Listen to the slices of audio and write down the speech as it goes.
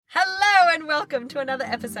welcome to another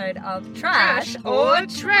episode of Trash or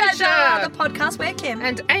Treasure, the podcast where Kim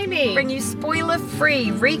and Amy bring you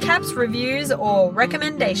spoiler-free recaps, reviews, or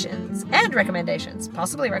recommendations. And recommendations.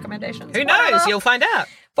 Possibly recommendations. Who knows? Whatever. You'll find out.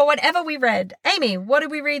 For whatever we read. Amy, what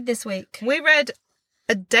did we read this week? We read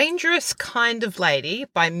A Dangerous Kind of Lady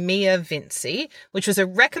by Mia Vincy, which was a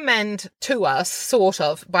recommend to us, sort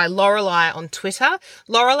of, by Lorelei on Twitter.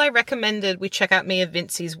 Lorelei recommended we check out Mia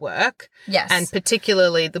Vincy's work. Yes. And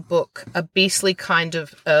particularly the book A Beastly Kind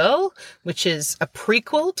of Earl, which is a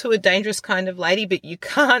prequel to A Dangerous Kind of Lady, but you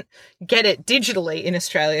can't get it digitally in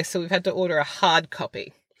Australia, so we've had to order a hard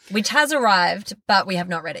copy. Which has arrived, but we have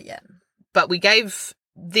not read it yet. But we gave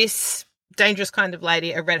this Dangerous Kind of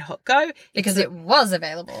Lady a red hot go. Because it was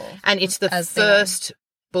available. And it's the first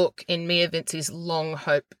book in Mia Vincy's Long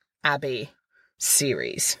Hope Abbey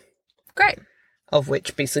series. Great. Of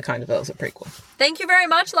which Beastly Kind of Earl is a prequel. Thank you very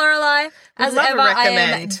much, Lorelei. As Love ever, a I am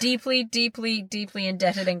recommend. deeply, deeply, deeply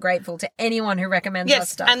indebted and grateful to anyone who recommends us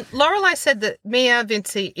stuff. And Lorelei said that Mia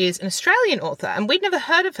Vincy is an Australian author, and we'd never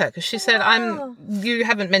heard of her because she said, you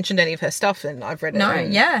haven't mentioned any of her stuff, and I've read it. No,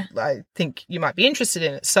 and yeah. I think you might be interested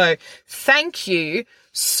in it. So thank you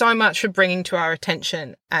so much for bringing to our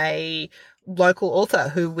attention a local author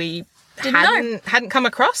who we hadn't come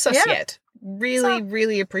across us yet. Really,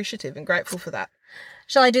 really appreciative and grateful for that.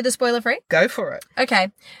 Shall I do the spoiler free? Go for it.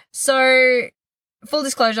 Okay. So, full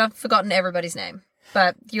disclosure, forgotten everybody's name.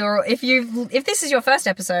 But if this is your first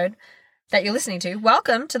episode that you're listening to,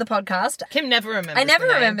 welcome to the podcast. Kim never remembers I never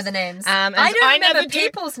the names. remember the names. And I don't remember never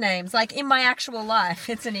people's names, like in my actual life.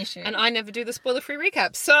 It's an issue. And I never do the spoiler-free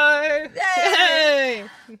recap, so... Yay!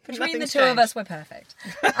 Between Nothing's the two of changed. us, we're perfect.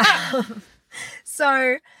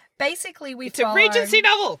 So, basically It's a Regency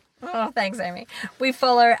novel. Oh, thanks, Amy. We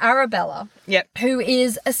follow Arabella, who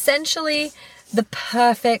is essentially the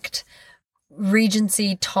perfect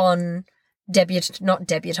Regency not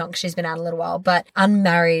debutante, she's been out a little while, but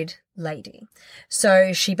unmarried lady.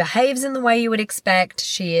 So she behaves in the way you would expect.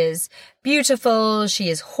 She is beautiful. She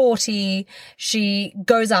is haughty. She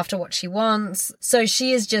goes after what she wants. So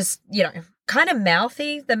she is just, kind of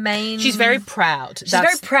mouthy, She's very proud. She's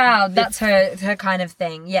very proud. That's her kind of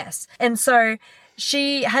thing, yes. And so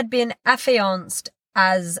she had been affianced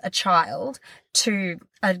as a child to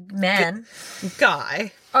a man.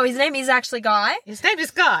 Guy. Oh, his name is actually Guy? His name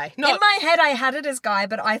is Guy. In my head, I had it as Guy,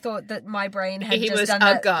 but I thought that my brain had just done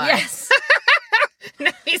that. Guy. Yes.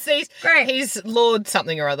 No, he's Lord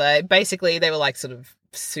something or other. Basically, they were like sort of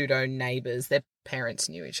pseudo neighbours. Their parents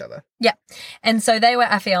knew each other. Yeah. And so they were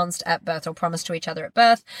affianced at birth, or promised to each other at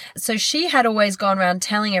birth. So she had always gone around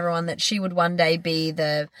telling everyone that she would one day be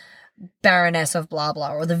the Baroness of blah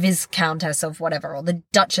blah, or the Viscountess of whatever, or the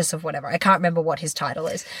Duchess of whatever. I can't remember what his title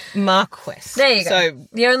is. Marquess. There you go. So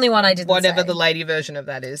the only one I didn't whatever say. the lady version of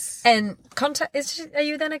that is. And are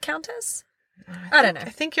you then a countess? I don't know. I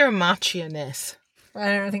think you're a Marchioness.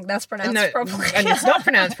 I don't think that's pronounced properly. And it's not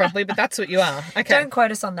pronounced properly, but that's what you are. Okay. Don't quote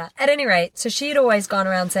us on that. At any rate, so she had always gone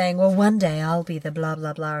around saying, well, one day I'll be the blah,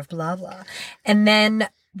 blah, blah of blah, blah. And then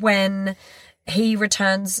when he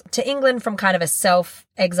returns to England from kind of a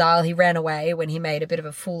self-exile, he ran away when he made a bit of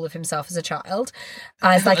a fool of himself as a child.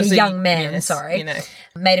 As like a young man,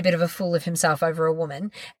 made a bit of a fool of himself over a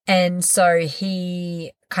woman. And so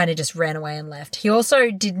he kind of just ran away and left. He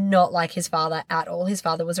also did not like his father at all. His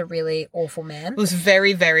father was a really awful man. It was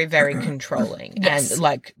very, very, very controlling. Yes.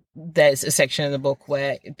 And there's a section in the book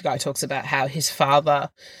where the guy talks about how his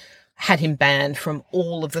father had him banned from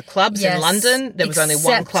all of the clubs in London. There was only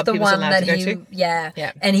one club he was allowed to go to. Yeah.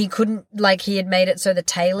 And he couldn't, he had made it so the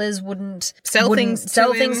tailors wouldn't sell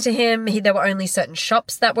things to him. There were only certain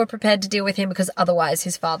shops that were prepared to deal with him because otherwise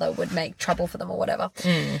his father would make trouble for them or whatever.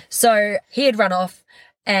 So he had run off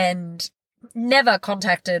and never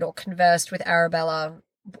contacted or conversed with Arabella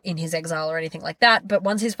in his exile or anything like that. But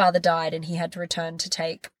once his father died and he had to return to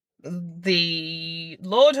take the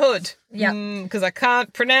lordhood. Yeah. Because I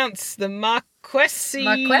can't pronounce the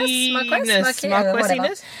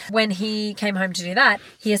Marquessiness. When he came home to do that,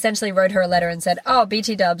 he essentially wrote her a letter and said, oh,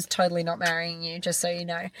 BT Dub's totally not marrying you, just so you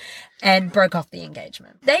know, and broke off the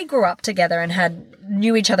engagement. They grew up together and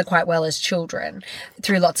knew each other quite well as children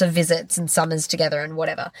through lots of visits and summers together and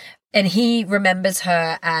whatever. And he remembers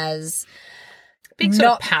her as being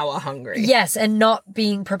sort of power hungry. Yes, and not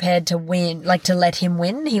being prepared to win, to let him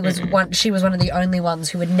win. She was one of the only ones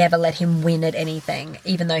who would never let him win at anything,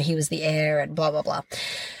 even though he was the heir and blah, blah, blah.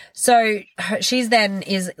 So she's then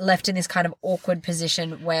is left in this kind of awkward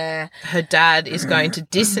position where her dad is going to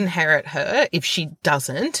disinherit her if she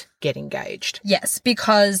doesn't get engaged. Yes,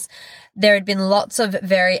 because there had been lots of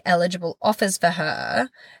very eligible offers for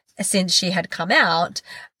her since she had come out,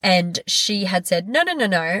 And she had said,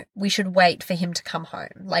 no, we should wait for him to come home.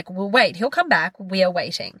 Like, we'll wait. He'll come back. We are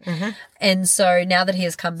waiting. And so now that he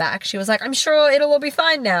has come back, she was like, I'm sure it'll all be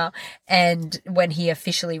fine now. And when he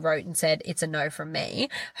officially wrote and said, it's a no from me,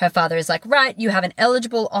 her father is like, right, you have an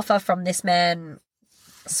eligible offer from this man,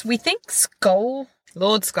 we think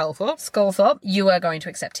Lord Sculthorpe, you are going to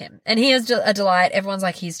accept him. And he is a delight. Everyone's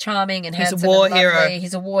like, he's charming and handsome. He's a war and lovely. hero.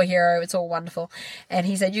 He's a war hero. It's all wonderful. And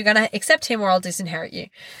he said, you're going to accept him or I'll disinherit you.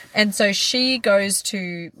 And so she goes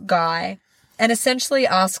to Guy and essentially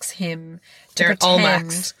asks him to They're at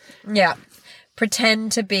Olmax.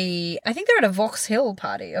 Pretend to be, I think they're at a Vauxhall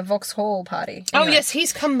party. Anyway. Oh, yes,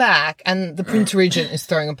 he's come back and the Prince Regent is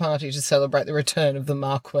throwing a party to celebrate the return of the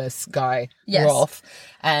Marquess Guy Roth.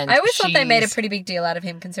 And I always thought they made a pretty big deal out of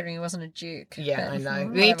him considering he wasn't a duke. Yeah, I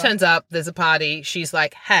know. He turns up, there's a party. She's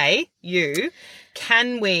like, hey, you,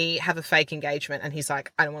 can we have a fake engagement? And he's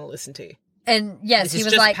like, I don't want to listen to you. And yes, he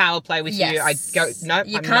was just like, power play with you. I go, no,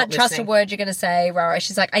 you I'm can't not trust listening. a word you're going to say. Rara.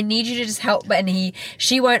 She's like, I need you to just help. And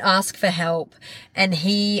she won't ask for help. And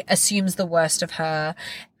he assumes the worst of her.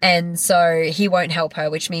 And so he won't help her,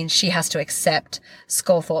 which means she has to accept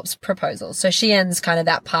Sculthorpe's proposal. So she ends kind of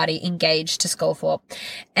that party engaged to Sculthorpe.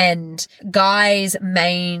 And Guy's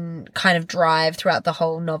main kind of drive throughout the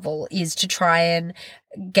whole novel is to try and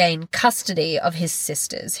gain custody of his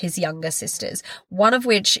sisters, his younger sisters, one of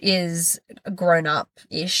which is grown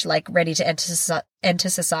up-ish, like ready to enter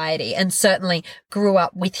society, and certainly grew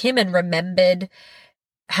up with him and remembered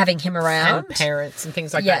having him around. And parents and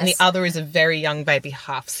things like that. And the other is a very young baby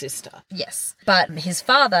half-sister. Yes. But his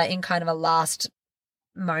father, in kind of a last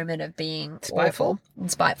moment of being awful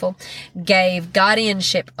and spiteful, gave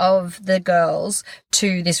guardianship of the girls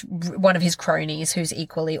to this one of his cronies who's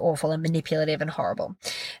equally awful and manipulative and horrible.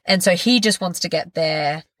 And so he just wants to get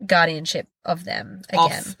their guardianship of them again.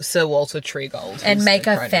 Off Sir Walter Tregold. And make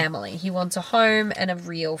a family. He wants a home and a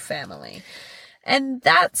real family. And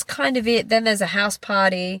that's kind of it. Then there's a house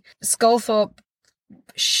party. Sculthorpe,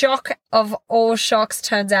 shock of all shocks,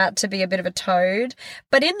 turns out to be a bit of a toad,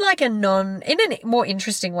 but in like in a more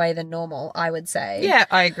interesting way than normal, I would say. Yeah,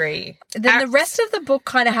 I agree. Then the rest of the book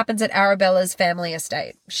kind of happens at Arabella's family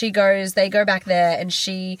estate. They go back there, and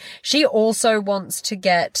she also wants to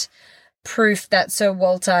get proof that Sir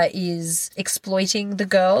Walter is exploiting the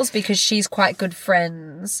girls because she's quite good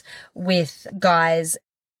friends with Guy's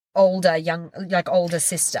older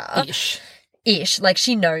sister. Ish. Like,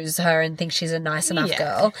 she knows her and thinks she's a nice enough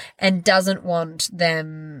girl and doesn't want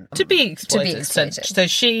them to be exploited. So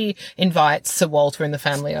she invites Sir Walter and the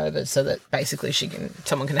family over so that basically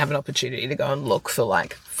someone can have an opportunity to go and look for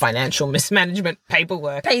like financial mismanagement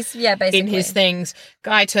paperwork basically. in his things.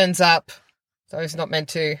 Guy turns up. So he's not meant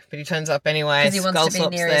to, but he turns up anyway. Because he wants to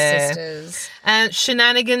be near his sisters. And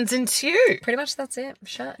shenanigans ensue. Pretty much that's it.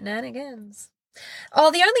 Shenanigans.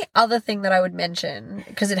 Oh, the only other thing that I would mention,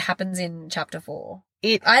 because it happens in chapter 4.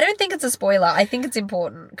 I don't think it's a spoiler. I think it's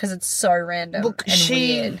important because it's so random and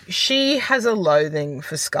weird. She has a loathing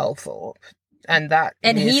for Sculthorpe. And that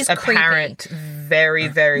is apparent very,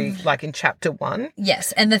 very, like in chapter 1.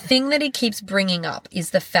 Yes, and the thing that he keeps bringing up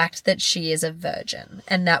is the fact that she is a virgin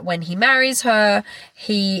and that when he marries her,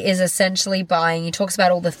 he is essentially he talks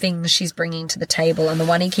about all the things she's bringing to the table, and the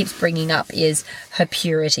one he keeps bringing up is her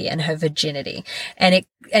purity and her virginity.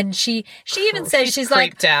 And she even says, she's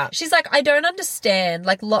like, I don't understand,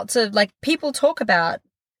 like lots of, like people talk about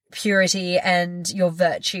purity and your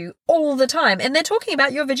virtue all the time, and they're talking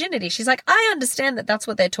about your virginity. She's like, I understand that that's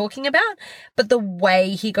what they're talking about, but the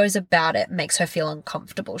way he goes about it makes her feel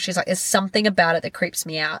uncomfortable. She's like, there's something about it that creeps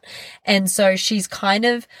me out. And so she's kind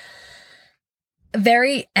of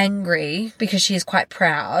very angry because she is quite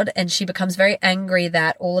proud, and she becomes very angry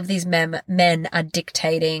that all of these men are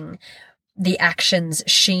dictating the actions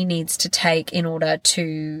she needs to take in order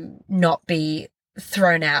to not be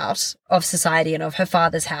thrown out of society and of her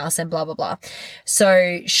father's house and blah, blah, blah.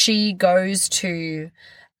 So she goes to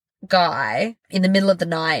Guy in the middle of the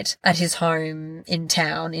night at his home in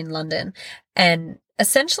town in London and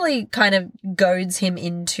essentially kind of goads him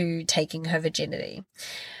into taking her virginity.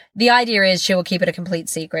 The idea is she will keep it a complete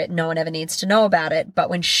secret. No one ever needs to know about it. But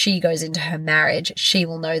when she goes into her marriage, she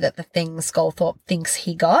will know that the thing Sculthorpe thinks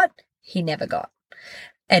he never got.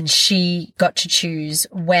 And she got to choose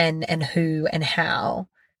when and who and how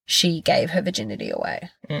she gave her virginity away.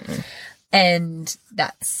 Mm-mm. And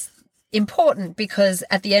that's important because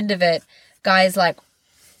at the end of it, Guy's like,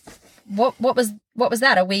 what was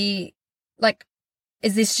that? Are we like,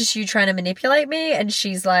 is this just you trying to manipulate me? And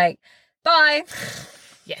she's like, bye.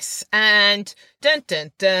 Yes. And dun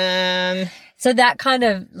dun dun. So that kind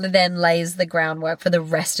of then lays the groundwork for the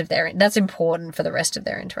rest of that's important for the rest of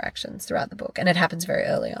their interactions throughout the book. And it happens very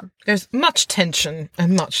early on. There's much tension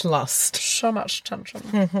and much lust. So much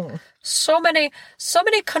tension. So many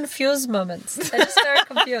confused moments. They're just very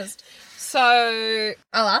confused. So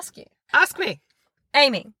I'll ask you. Ask me.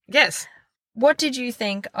 Amy. Yes. What did you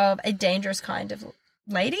think of A Dangerous Kind of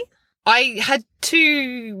Lady? I had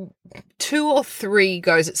two or three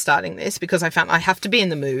goes at starting this because I found I have to be in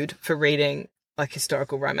the mood for reading like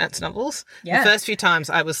historical romance novels. Yeah. The first few times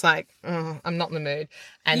I was like, oh, I'm not in the mood.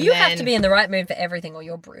 And you have to be in the right mood for everything or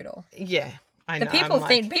you're brutal. Yeah, I know. People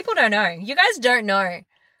don't know. You guys don't know.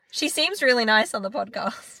 She seems really nice on the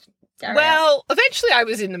podcast. Eventually I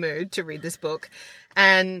was in the mood to read this book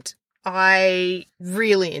and I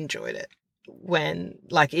really enjoyed it. When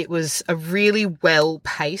it was a really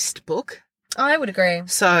well-paced book. I would agree.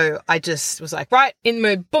 So I just was like, right, in the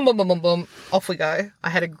mood, boom, boom, boom, boom, boom, off we go. I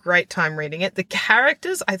had a great time reading it. The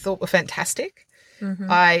characters I thought were fantastic. Mm-hmm.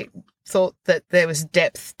 I thought that there was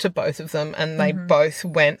depth to both of them and they both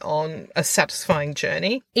went on a satisfying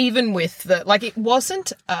journey. Even with it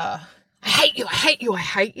wasn't I hate you, I hate you, I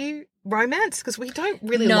hate you romance because we don't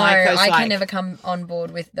really like those. I can never come on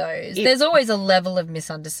board with those. There's always a level of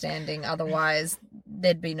misunderstanding, otherwise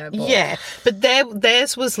there'd be no book. Yeah, but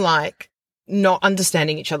theirs was not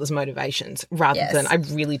understanding each other's motivations rather than I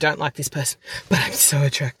really don't like this person, but I'm so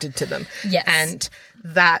attracted to them. Yes. And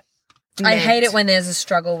that I hate it when there's a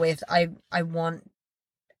struggle with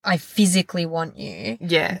I phically want you,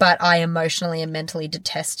 but I emotionally and mentally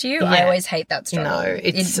detest you. Yeah. I always hate that struggle. No,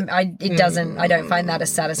 it doesn't. I don't find that a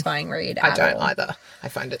satisfying read. I don't either. I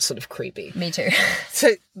find it sort of creepy. Me too. So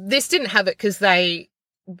this didn't have it because they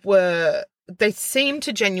seemed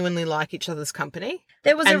to genuinely like each other's company.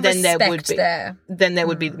 There was a respect there. Then there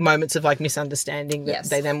would be moments of misunderstanding that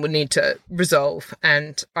they then would need to resolve.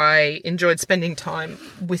 And I enjoyed spending time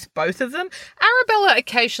with both of them. Arabella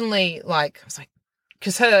occasionally, I was like,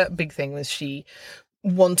 because her big thing was she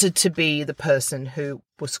wanted to be the person who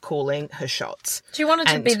was calling her shots. She wanted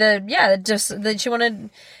to be that she wanted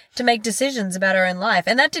to make decisions about her own life.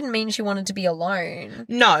 And that didn't mean she wanted to be alone.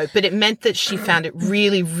 No, but it meant that she found it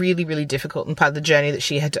really, really, really difficult. And part of the journey that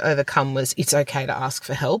she had to overcome was it's okay to ask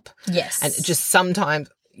for help. Yes. And just sometimes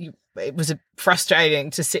it was frustrating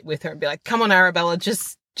to sit with her and be like, come on, Arabella,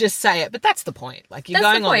 just say it. But that's the point. You're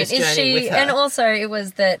going on this journey with her. And also it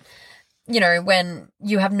was that, when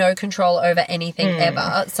you have no control over anything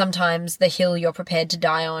ever, sometimes the hill you're prepared to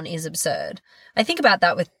die on is absurd. I think about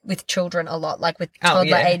that with children a lot, with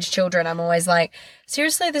toddler-age children. I'm always like,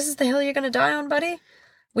 seriously, this is the hill you're going to die on, buddy?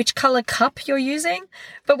 Which colour cup you're using?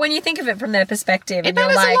 But when you think of it from their perspective, it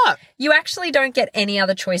matters a lot. You actually don't get any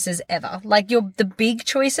other choices ever. The big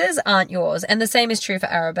choices aren't yours. And the same is true for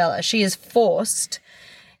Arabella. She is forced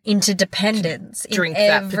into dependence in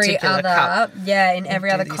every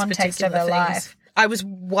other context of her life. I was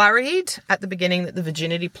worried at the beginning that the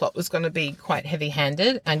virginity plot was going to be quite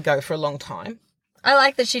heavy-handed and go for a long time. I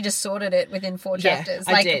like that she just sorted it within 4 chapters.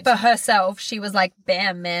 I did. For herself, she was like,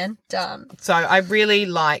 bam, man, done. So I really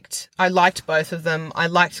liked both of them. I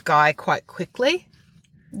liked Guy quite quickly.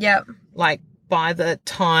 Yep. By the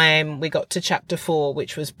time we got to chapter 4,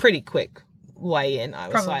 which was pretty quick, way in, I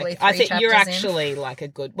was probably I think you're actually in. A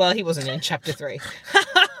good, well, he wasn't in chapter 3.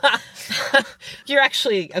 You're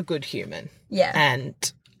actually a good human. Yeah. And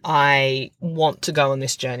I want to go on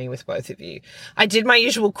this journey with both of you. I did my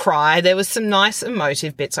usual cry. There was some nice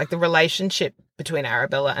emotive bits, the relationship between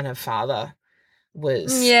Arabella and her father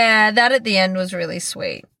was... Yeah, that at the end was really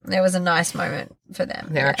sweet. There was a nice moment for them.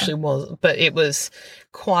 There actually was, but it was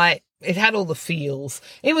quite... It had all the feels.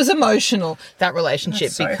 It was emotional, that relationship,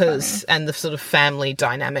 so because, funny. And the sort of family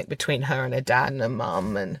dynamic between her and her dad and her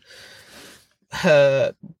mum and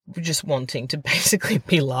her just wanting to basically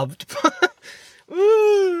be loved.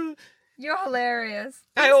 Ooh. You're hilarious.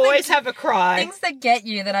 I always have a cry. Things that get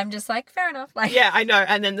you that I'm just like, fair enough. Yeah, I know.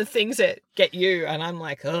 And then the things that get you and I'm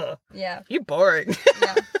like, ugh. Yeah. You're boring.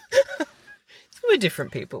 Yeah. We're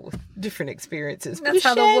different people with different experiences. That's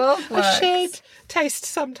how the world works. A shared taste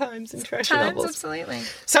sometimes in trash novels. Absolutely.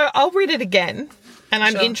 So I'll read it again, and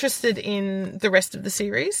I'm interested in the rest of the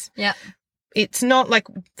series. Yeah. It's not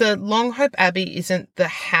the Longhope Abbey isn't the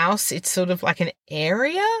house. It's sort of an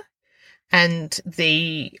area, and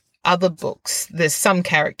the other books, there's some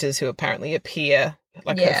characters who apparently appear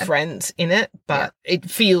her friends in it, but it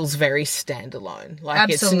feels very standalone.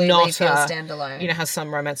 Absolutely it's not feels standalone. You know how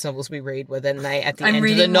some romance novels we read where then they, at the end of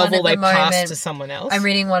the novel, they pass to someone else? I'm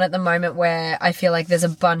reading one at the moment where I feel like there's a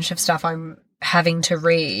bunch of stuff I'm having to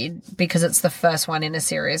read because it's the first one in a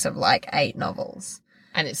series of 8 novels.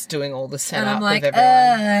 And it's doing all the setup And I'm like, of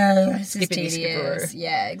everyone. this is tedious.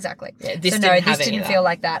 Yeah, exactly. Yeah, this didn't feel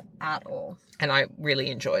like that at all. And I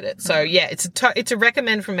really enjoyed it. So, yeah, it's a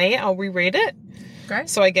recommend from me. I'll reread it. Great.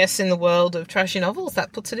 So I guess in the world of trashy novels,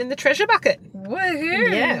 that puts it in the treasure bucket.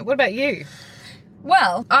 Woohoo! Yeah. What about you?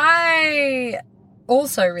 Well, I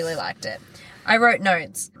also really liked it. I wrote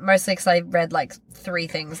notes, mostly because I read like 3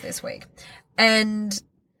 things this week. And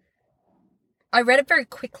I read it very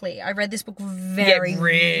quickly. I read this book very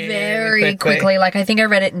quickly. Like, I think I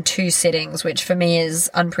read it in 2 sittings, which for me is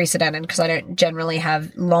unprecedented because I don't generally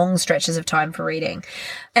have long stretches of time for reading.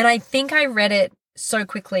 And I think I read it so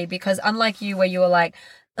quickly because unlike you where you were like,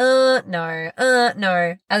 no.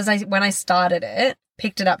 When I started it,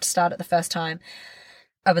 picked it up to start it the first time,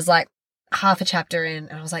 I was like half a chapter in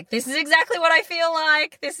and I was like, this is exactly what I feel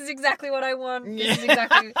like. This is exactly what I want. This is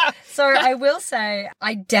exactly. So I will say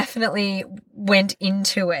I definitely went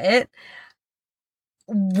into it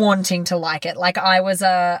wanting to like it. Like I was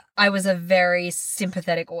a very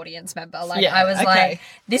sympathetic audience member. Like I was like,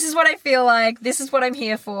 this is what I feel like. This is what I'm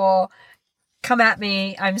here for. Come at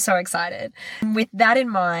me. I'm so excited. And with that in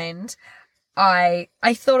mind, I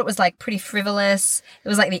thought it was like pretty frivolous. It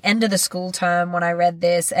was like the end of the school term when I read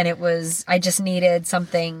this, and I just needed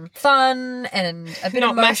something fun and a bit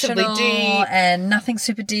not emotional massively deep and nothing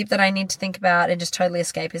super deep that I need to think about, and just totally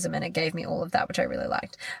escapism, and it gave me all of that, which I really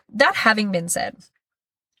liked. That having been said,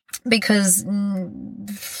 because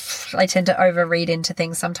I tend to overread into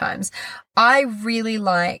things sometimes, I really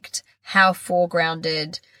liked how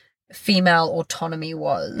foregrounded female autonomy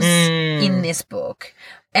was in this book.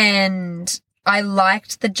 And I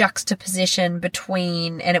liked the juxtaposition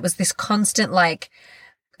between, and it was this constant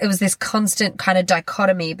kind of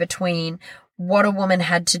dichotomy between what a woman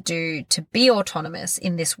had to do to be autonomous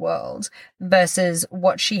in this world versus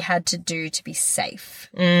what she had to do to be safe.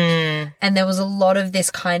 And there was a lot of this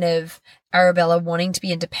kind of Arabella wanting to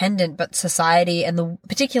be independent, but society and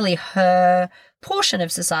particularly her portion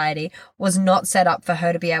of society was not set up for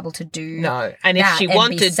her to be able to do no. And if she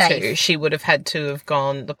wanted to, she would have had to have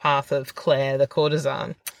gone the path of Claire, the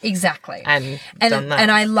courtesan. Exactly. And done that.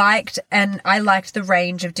 And I liked the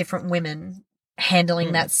range of different women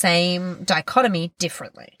handling that same dichotomy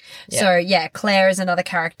differently. Yeah. So yeah, Claire is another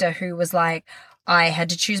character who was like, I had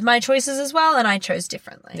to choose my choices as well, and I chose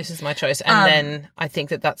differently. This is my choice. And then I think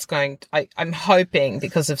that's I'm hoping,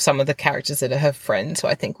 because of some of the characters that are her friends, who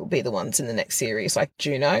I think will be the ones in the next series, like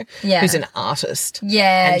Juno, who's an artist.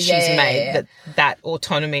 Yeah, and she's made that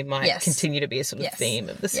autonomy might continue to be a sort of theme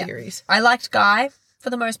of the series. I liked Guy for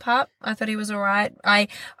the most part. I thought he was all right. I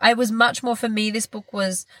was much more, for me, this book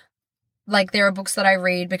was... Like, there are books that I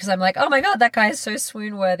read because I'm like, oh my God, that guy is so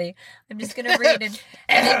swoon-worthy. I'm just going to read it.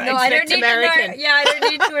 I don't need American. To know. Yeah, I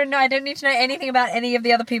don't need to know anything about any of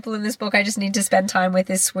the other people in this book. I just need to spend time with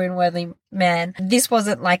this swoon-worthy man. This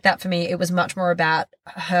wasn't like that for me. It was much more about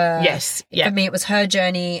her. Yes. Yeah. For me, it was her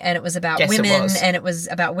journey, and it was about women, and it was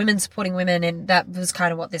about women supporting women, and that was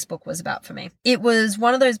kind of what this book was about for me. It was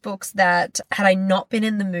one of those books that, had I not been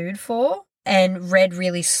in the mood for, and read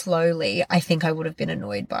really slowly, I think I would have been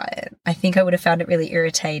annoyed by it. I think I would have found it really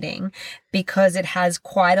irritating because it has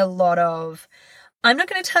quite a lot of, I'm not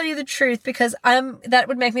going to tell you the truth because that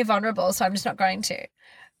would make me vulnerable, so I'm just not going to.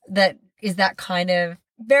 That is that kind of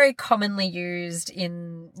very commonly used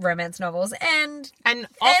in romance novels and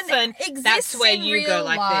often that's where you go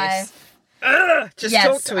like life. This.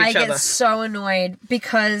 Talk to each other. I get so annoyed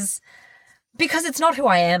because it's not who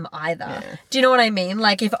I am either. Yeah. Do you know what I mean?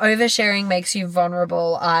 Like, if oversharing makes you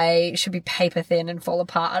vulnerable, I should be paper thin and fall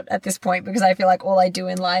apart at this point because I feel like all I do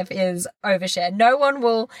in life is overshare. No one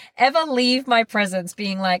will ever leave my presence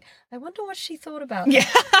being like, I wonder what she thought about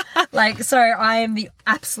that. Like, so I am the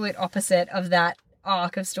absolute opposite of that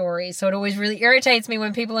arc of stories. So it always really irritates me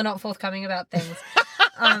when people are not forthcoming about things.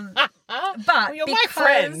 But you're my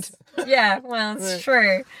friend. Yeah, well, it's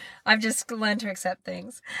true. I've just learned to accept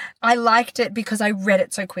things. I liked it because I read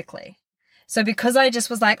it so quickly. So because I just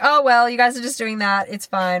was like, oh, well, you guys are just doing that. It's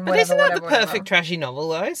fine. But isn't that the perfect trashy novel,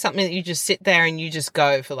 though? Something that you just sit there and you just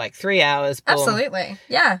go for like 3 hours. Boom. Absolutely.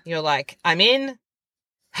 Yeah. You're like, I'm in.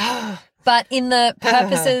 But in the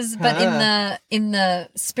purposes, in the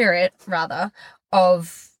spirit, rather,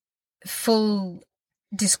 of full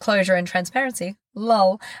disclosure and transparency,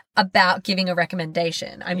 about giving a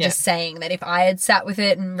recommendation. I'm just saying that if I had sat with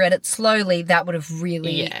it and read it slowly, that would have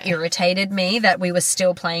really irritated me, that we were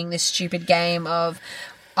still playing this stupid game of,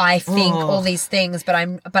 I think all these things, but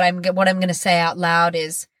what I'm going to say out loud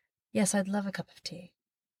is, yes, I'd love a cup of tea.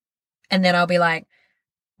 And then I'll be like,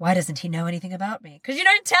 why doesn't he know anything about me? Because you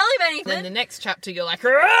don't tell him anything. Then the next chapter, you're like,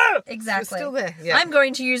 "Argh!" Exactly. You're still there. Yeah. I'm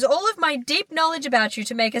going to use all of my deep knowledge about you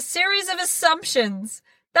to make a series of assumptions.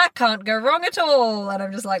 That can't go wrong at all. And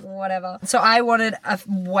I'm just like, whatever. So I wanted a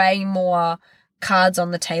way more cards on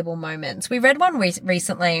the table moments. We read one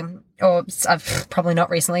recently, or probably not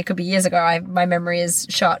recently, it could be years ago. My memory is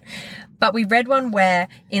shot. But we read one where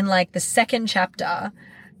in like the second chapter,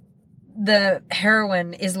 the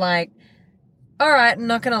heroine is like, all right, I'm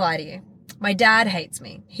not going to lie to you. My dad hates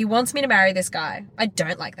me. He wants me to marry this guy. I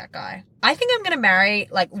don't like that guy. I think I'm going to marry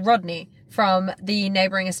like Rodney from the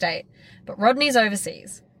neighboring estate. But Rodney's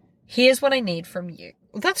overseas. Here's what I need from you.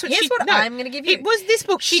 Well, that's what Here's what I'm going to give you. It was this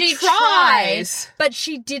book. She tried, tries. but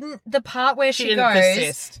she didn't. The part where she didn't goes...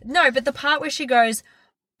 persist. No, but the part where she goes,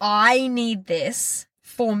 I need this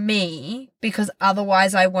for me because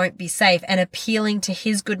otherwise I won't be safe, and appealing to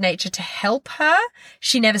his good nature to help her,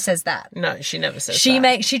 she never says that. No, she never says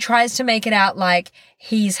that. She tries to make it out like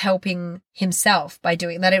he's helping himself by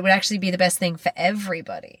doing that. It would actually be the best thing for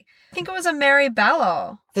everybody. I think it was a Mary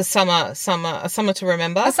Ballard. A Summer to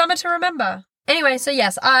Remember. A Summer to Remember. Anyway, so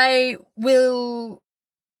yes, I will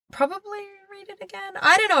probably read it again.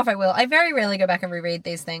 I don't know if I will. I very rarely go back and reread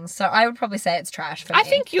these things, so I would probably say it's trash for me. I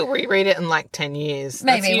think you'll reread it in like 10 years.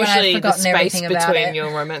 Maybe, That's when I've usually forgotten the everything space about between it.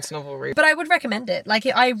 your romance novel read. But I would recommend it. Like,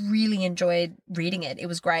 I really enjoyed reading it. It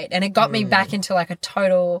was great. And it got me back into like a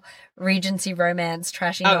total Regency romance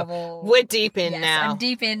trashy novel. We're deep in now. I'm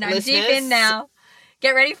deep in Listeners, now.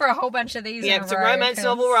 Get ready for a whole bunch of these. Yeah, it's a romance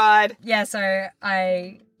novel ride. Yeah, so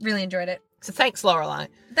I really enjoyed it. So thanks, Lorelei.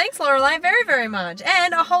 Thanks, Lorelei, very, very much.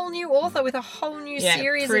 And a whole new author with a whole new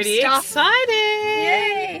series of stuff. Pretty exciting.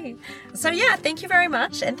 Yay! So yeah, thank you very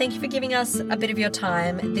much, and thank you for giving us a bit of your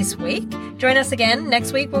time this week. Join us again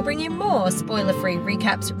next week. We'll bring you more spoiler-free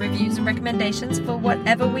recaps, reviews, and recommendations for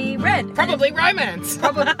whatever we read. Probably romance.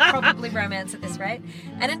 Probably romance at this rate.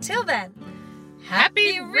 And until then,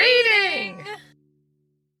 happy reading!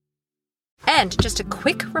 And just a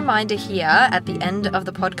quick reminder here at the end of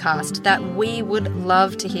the podcast that we would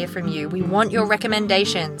love to hear from you. We want your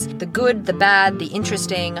recommendations. The good, the bad, the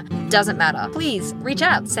interesting, doesn't matter. Please reach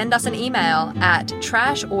out. Send us an email at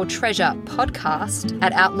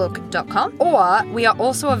trashortreasurepodcast@outlook.com. Or we are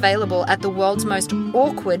also available at the world's most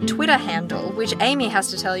awkward Twitter handle, which Amy has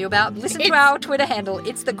to tell you about. Listen to our Twitter handle.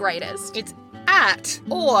 It's the greatest. It's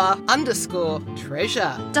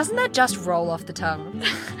 @_treasure. Doesn't that just roll off the tongue?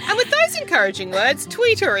 And with those encouraging words,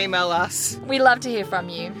 tweet or email us. We love to hear from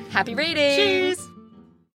you. Happy reading! Cheers!